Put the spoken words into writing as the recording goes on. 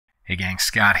Hey gang,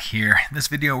 Scott here. In this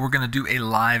video we're going to do a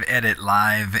live edit,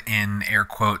 live in air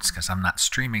quotes because I'm not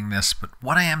streaming this, but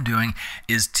what I am doing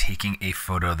is taking a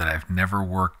photo that I've never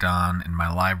worked on in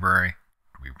my library.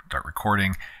 We start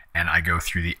recording and I go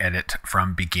through the edit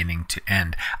from beginning to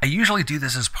end. I usually do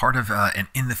this as part of an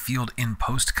in the field, in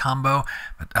post combo,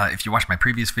 but if you watched my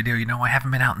previous video, you know I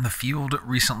haven't been out in the field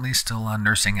recently, still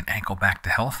nursing an ankle back to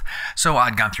health. So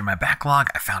I'd gone through my backlog,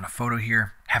 I found a photo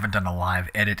here. Haven't done a live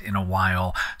edit in a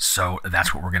while, so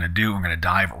that's what we're going to do. We're going to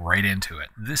dive right into it.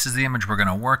 This is the image we're going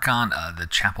to work on, the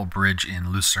Chapel Bridge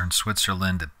in Lucerne,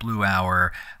 Switzerland at blue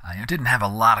hour. It didn't have a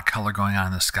lot of color going on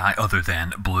in the sky other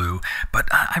than blue, but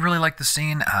I really like the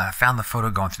scene. Found the photo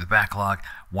going through the backlog,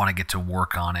 want to get to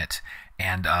work on it.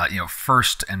 And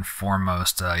first and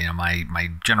foremost, my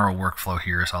general workflow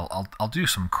here is I'll do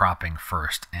some cropping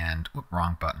first, and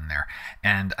wrong button there.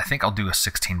 And I think I'll do a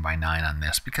 16:9 on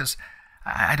this because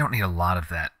I don't need a lot of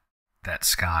that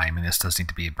sky. I mean, this does need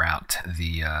to be about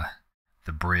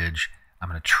the bridge. I'm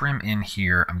going to trim in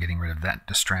here. I'm getting rid of that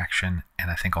distraction,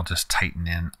 and I think I'll just tighten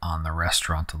in on the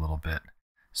restaurant a little bit,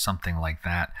 something like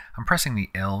that. I'm pressing the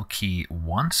L key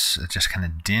once. It just kind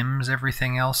of dims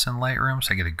everything else in Lightroom,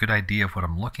 so I get a good idea of what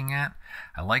I'm looking at.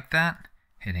 I like that.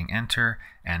 Hitting Enter,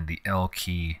 and the L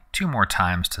key 2 more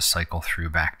times to cycle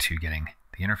through back to getting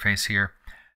the interface here.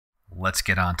 Let's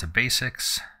get on to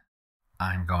basics.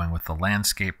 I'm going with the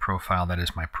landscape profile. That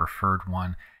is my preferred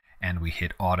one. And we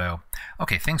hit auto.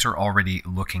 Okay, things are already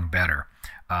looking better.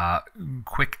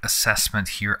 Quick assessment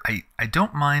here. I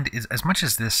don't mind, as much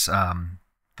as this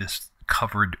this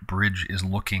covered bridge is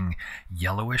looking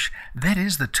yellowish, that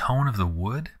is the tone of the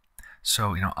wood.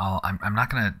 So, I'm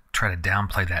not going to try to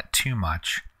downplay that too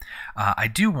much. I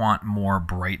do want more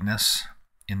brightness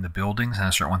in the buildings, and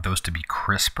I certainly want those to be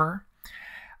crisper.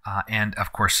 And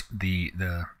of course, the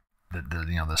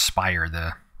spire,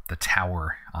 the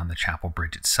tower on the Chapel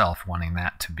Bridge itself, wanting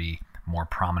that to be more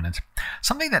prominent.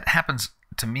 Something that happens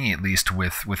to me, at least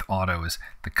with auto, is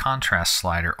the contrast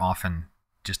slider often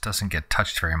just doesn't get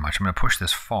touched very much. I'm going to push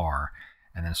this far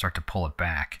and then start to pull it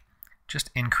back, just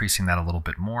increasing that a little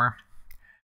bit more.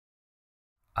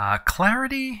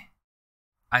 Clarity,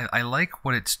 I like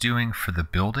what it's doing for the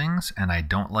buildings, and I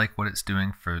don't like what it's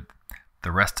doing for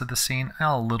the rest of the scene.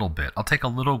 A little bit. I'll take a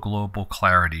little global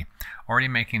clarity. Already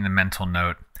making the mental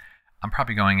note. I'm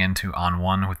probably going into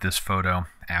ON1 with this photo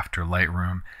after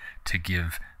Lightroom to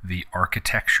give the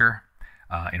architecture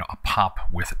a pop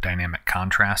with dynamic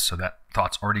contrast. So that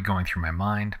thought's already going through my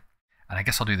mind. And I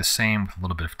guess I'll do the same with a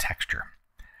little bit of texture.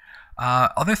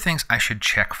 Other things I should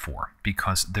check for,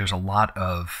 because there's a lot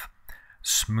of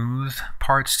smooth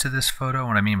parts to this photo.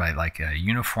 What I mean by like a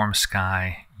uniform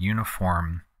sky,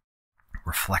 uniform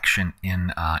reflection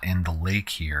in the lake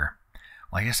here.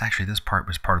 Well, I guess actually this part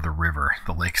was part of the river.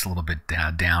 The lake's a little bit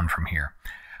down from here.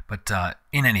 But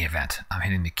in any event, I'm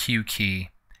hitting the Q key,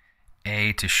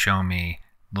 A, to show me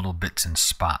little bits and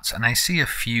spots. And I see a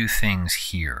few things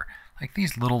here. Like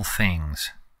these little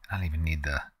things. I don't even need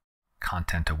the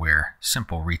content aware.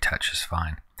 Simple retouch is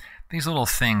fine. These little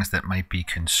things that might be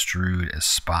construed as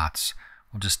spots,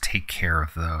 we'll just take care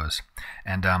of those.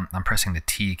 And I'm pressing the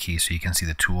T key so you can see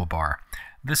the toolbar.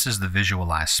 This is the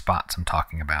visualized spots I'm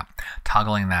talking about.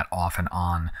 Toggling that off and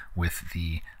on with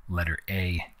the letter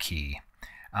A key.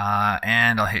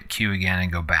 And I'll hit Q again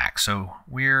and go back. So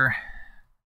we're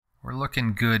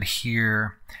looking good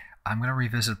here. I'm going to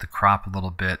revisit the crop a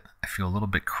little bit. I feel a little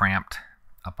bit cramped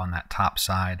up on that top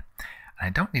side. I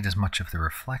don't need as much of the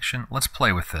reflection. Let's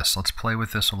play with this. Let's play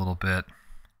with this a little bit.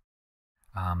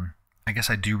 I guess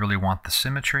I do really want the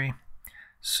symmetry,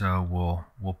 so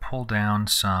we'll pull down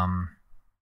some,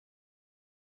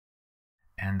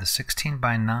 and the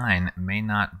 16:9 may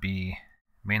not be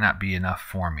enough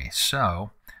for me.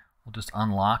 So we'll just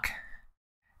unlock,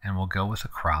 and we'll go with a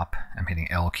crop. I'm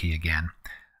hitting L key again.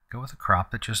 Go with a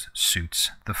crop that just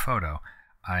suits the photo.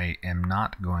 I am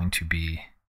not going to be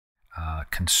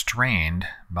constrained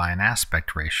by an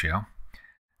aspect ratio.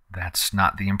 That's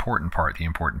not the important part. The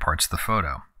important part's the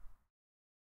photo.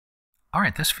 All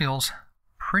right, this feels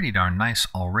pretty darn nice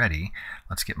already.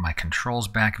 Let's get my controls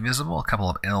back visible. A couple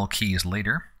of L keys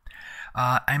later.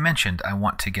 I mentioned I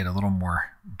want to get a little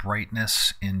more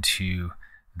brightness into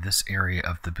this area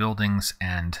of the buildings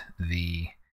and the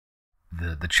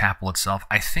chapel itself.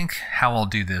 I think how I'll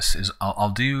do this is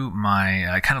I'll do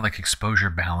my kind of like exposure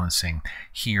balancing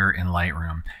here in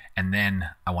Lightroom, and then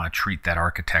I want to treat that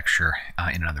architecture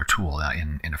in another tool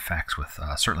in effects with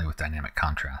certainly with dynamic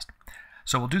contrast.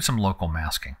 So we'll do some local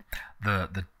masking.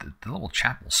 The little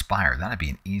chapel spire, that'd be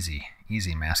an easy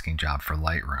masking job for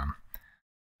Lightroom.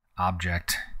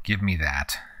 Object, give me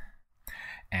that.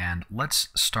 And let's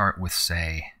start with,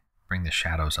 say, bring the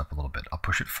shadows up a little bit. I'll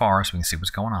push it far so we can see what's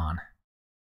going on.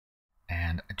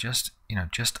 And just,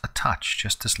 just a touch,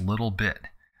 just this little bit,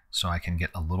 so I can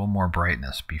get a little more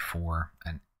brightness before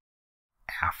and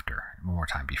after. One more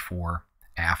time, before,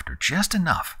 after, just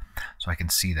enough so I can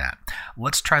see that.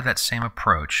 Let's try that same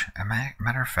approach.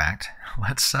 Matter of fact,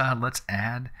 let's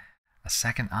add a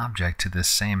second object to this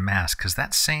same mask, because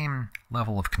that same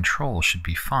level of control should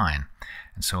be fine.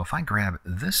 And so if I grab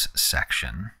this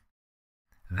section,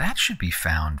 that should be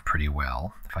found pretty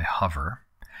well. If I hover,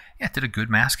 yeah, it did a good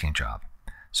masking job.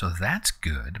 So that's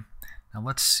good. Now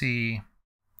let's see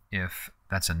if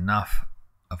that's enough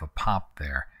of a pop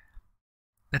there.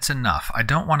 That's enough. I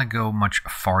don't want to go much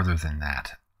farther than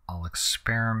that. I'll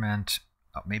experiment.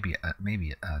 Maybe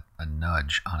a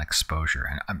nudge on exposure.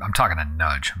 And I'm talking a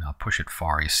nudge. I mean, I'll push it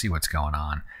far. You see what's going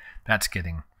on. That's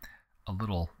getting a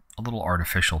little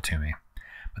artificial to me.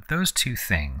 But those two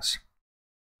things,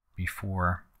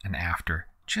 before and after,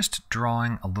 just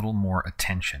drawing a little more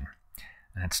attention.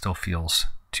 And it still feels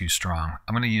too strong.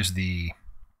 I'm going to use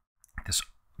this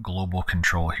global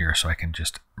control here so I can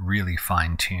just really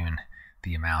fine tune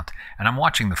the amount. And I'm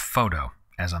watching the photo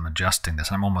as I'm adjusting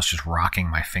this. I'm almost just rocking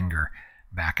my finger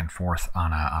back and forth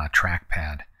on a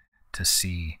trackpad to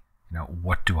see,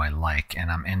 what do I like. And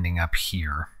I'm ending up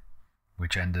here,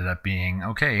 which ended up being,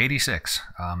 okay, 86.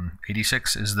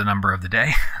 86 is the number of the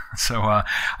day. So I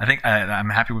think I'm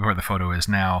happy with where the photo is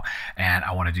now, and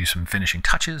I want to do some finishing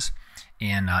touches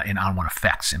in ON1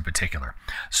 Effects in particular.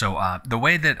 So the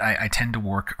way that I tend to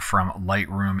work from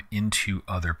Lightroom into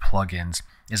other plugins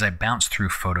is I bounce through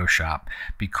Photoshop,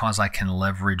 because I can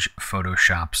leverage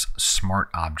Photoshop's smart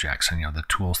objects, and the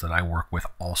tools that I work with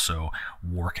also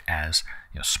work as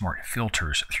smart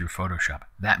filters through Photoshop.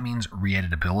 That means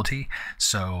re-editability.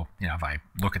 So if I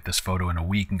look at this photo in a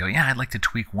week and go, yeah, I'd like to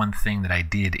tweak one thing that I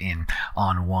did in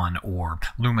ON1 or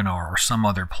Luminar or some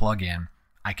other plugin,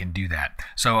 I can do that.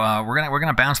 So we're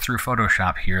gonna bounce through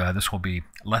Photoshop here. This will be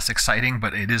less exciting,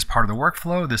 but it is part of the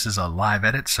workflow. This is a live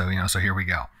edit, so so here we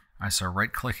go. All right, so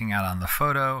right-clicking out on the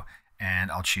photo, and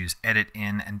I'll choose Edit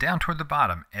In, and down toward the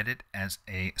bottom, Edit as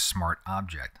a Smart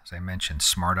Object. As I mentioned,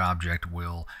 Smart Object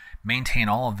will maintain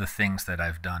all of the things that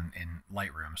I've done in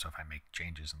Lightroom. So if I make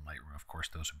changes in Lightroom, of course,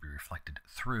 those will be reflected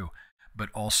through. But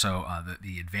also,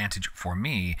 the advantage for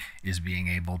me is being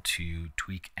able to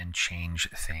tweak and change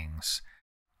things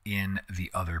in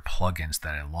the other plugins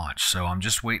that I launched. So I'm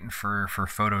just waiting for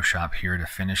Photoshop here to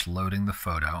finish loading the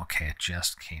photo. Okay, it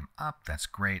just came up. That's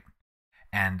great.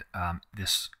 And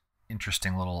this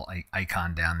interesting little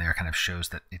icon down there kind of shows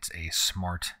that it's a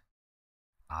smart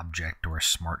object or a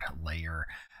smart layer.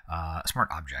 Smart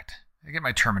object. I get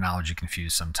my terminology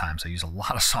confused sometimes. I use a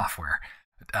lot of software.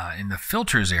 In the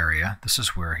filters area, this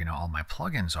is where all my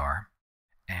plugins are,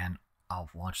 and I'll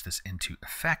launch this into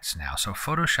Effects now. So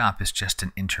Photoshop is just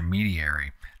an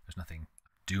intermediary. There's nothing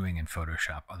doing in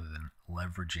Photoshop other than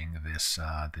leveraging this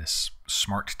this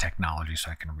smart technology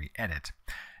so I can re-edit.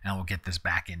 And we'll get this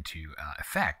back into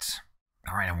Effects.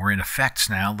 All right, and we're in Effects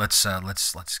now. Let's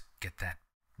get that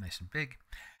nice and big.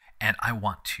 And I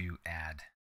want to add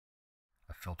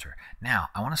a filter. Now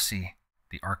I want to see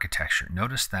the architecture.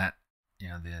 Notice that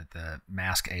the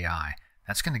mask AI.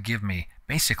 That's going to give me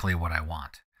basically what I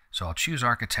want. So I'll choose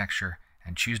architecture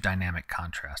and choose dynamic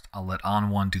contrast. I'll let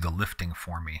ON1 do the lifting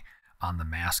for me on the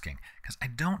masking, because I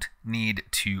don't need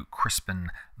to crispen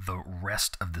the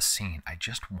rest of the scene. I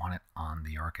just want it on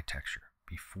the architecture,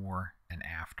 before and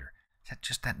after.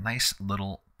 Just that nice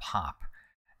little pop.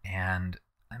 And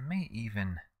I may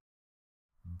even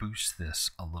boost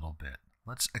this a little bit.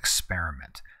 Let's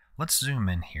experiment. Let's zoom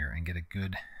in here and get a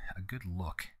good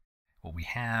look. What we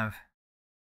have,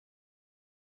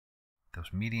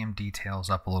 those medium details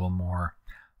up a little more,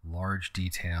 large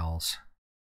details.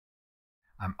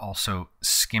 I'm also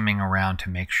skimming around to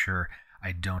make sure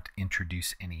I don't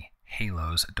introduce any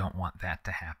halos. I don't want that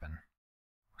to happen.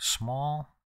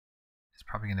 Small is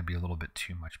probably going to be a little bit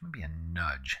too much, maybe a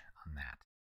nudge on that.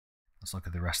 Let's look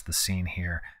at the rest of the scene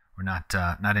here. We're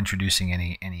not introducing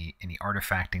any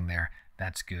artifacting there.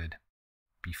 That's good.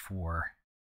 Before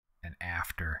and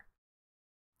after.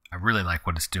 I really like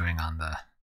what it's doing on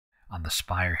the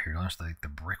spire here. Notice the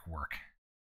brickwork,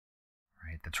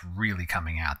 right? That's really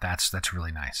coming out. That's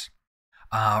really nice.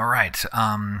 All right.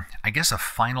 I guess a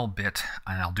final bit,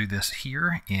 and I'll do this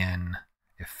here in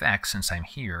Effects since I'm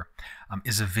here,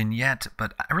 is a vignette,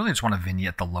 but I really just want to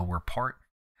vignette the lower part.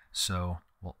 So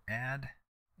we'll add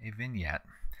a vignette,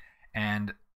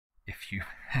 and if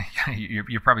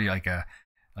you're probably like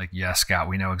yeah, Scott,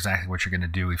 we know exactly what you're going to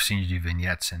do. We've seen you do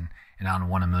vignettes in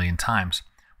ON1 a million times.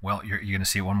 Well, you're going to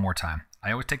see it one more time.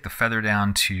 I always take the feather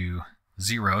down to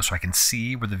 0 so I can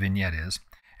see where the vignette is.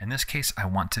 In this case, I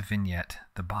want to vignette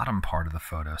the bottom part of the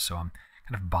photo, so I'm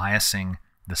kind of biasing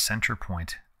the center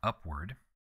point upward,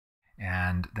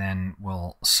 and then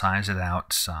we'll size it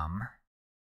out some.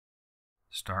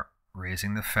 Start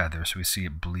raising the feather so we see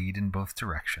it bleed in both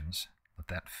directions. Let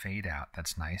that fade out.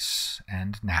 That's nice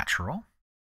and natural.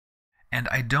 And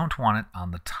I don't want it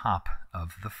on the top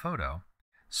of the photo,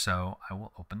 so I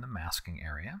will open the masking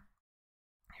area.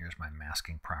 Here's my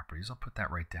masking properties. I'll put that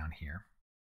right down here.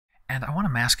 And I want a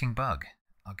masking bug.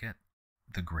 I'll get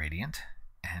the gradient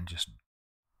and just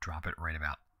drop it right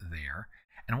about there.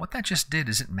 And what that just did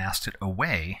is it masked it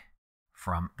away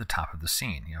from the top of the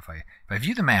scene. You know, if I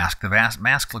view the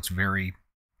mask looks very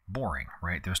boring,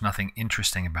 right? There's nothing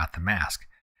interesting about the mask.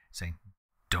 Saying,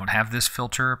 don't have this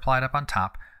filter applied up on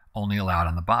top, only allowed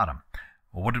on the bottom.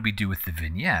 Well, what did we do with the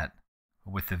vignette?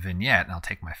 With the vignette, and I'll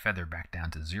take my feather back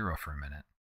down to 0 for a minute,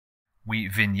 we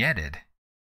vignetted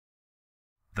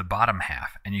the bottom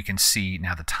half, and you can see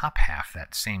now the top half,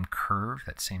 that same curve,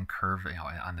 you know,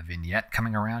 on the vignette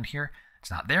coming around here,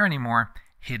 it's not there anymore,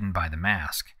 hidden by the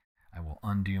mask. I will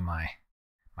undo my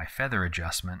feather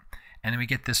adjustment, and then we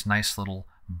get this nice little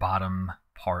bottom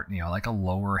part, you know, like a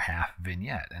lower half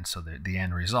vignette. And so the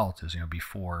end result is, you know,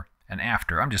 before and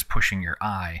after. I'm just pushing your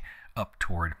eye up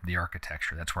toward the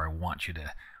architecture. That's where I want you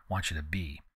to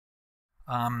be.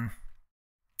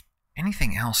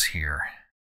 Anything else here?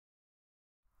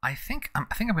 I think I'm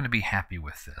going to be happy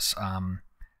with this.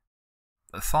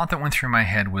 The thought that went through my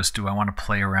head was, do I want to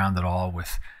play around at all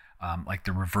with like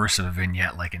the reverse of a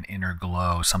vignette, like an inner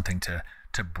glow, something to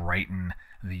brighten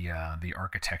the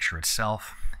architecture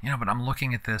itself? You know, but I'm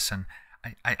looking at this and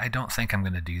I don't think I'm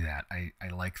going to do that. I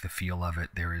like the feel of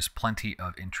it. There is plenty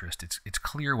of interest. It's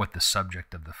clear what the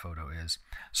subject of the photo is.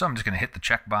 So I'm just going to hit the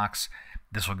checkbox.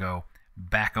 This will go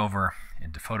back over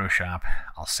into Photoshop.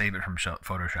 I'll save it from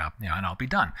Photoshop, you know, and I'll be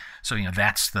done. So, you know,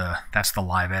 that's the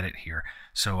live edit here.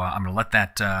 So I'm going to let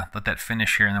that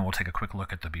finish here, and then we'll take a quick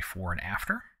look at the before and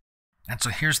after. And so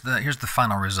here's the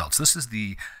final results. This is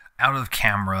the out of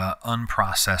camera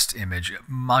unprocessed image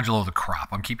modulo the crop.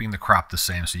 I'm keeping the crop the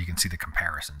same so you can see the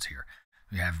comparisons here.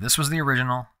 We have, this was the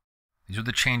original. These are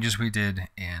the changes we did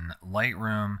in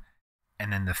Lightroom,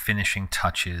 and then the finishing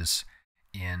touches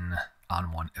in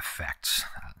ON1 Effects.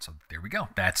 So there we go.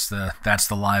 That's the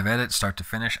live edit, start to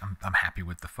finish. I'm happy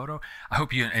with the photo. I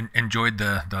hope you enjoyed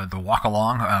the walk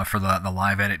along for the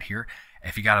live edit here.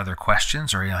 If you got other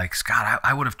questions, or you're like, Scott,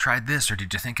 I would have tried this, or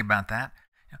did you think about that?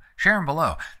 You know, share them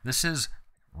below. This is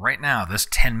right now, this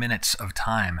 10 minutes of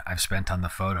time I've spent on the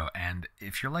photo. And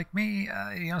if you're like me,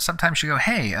 you know, sometimes you go,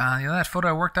 hey, you know, that photo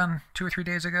I worked on 2 or 3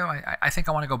 days ago, I think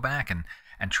I want to go back and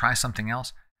try something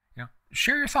else. You know,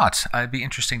 share your thoughts. It'd be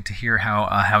interesting to hear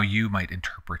how you might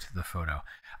interpret the photo.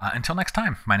 Until next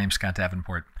time, my name's Scott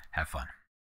Davenport. Have fun.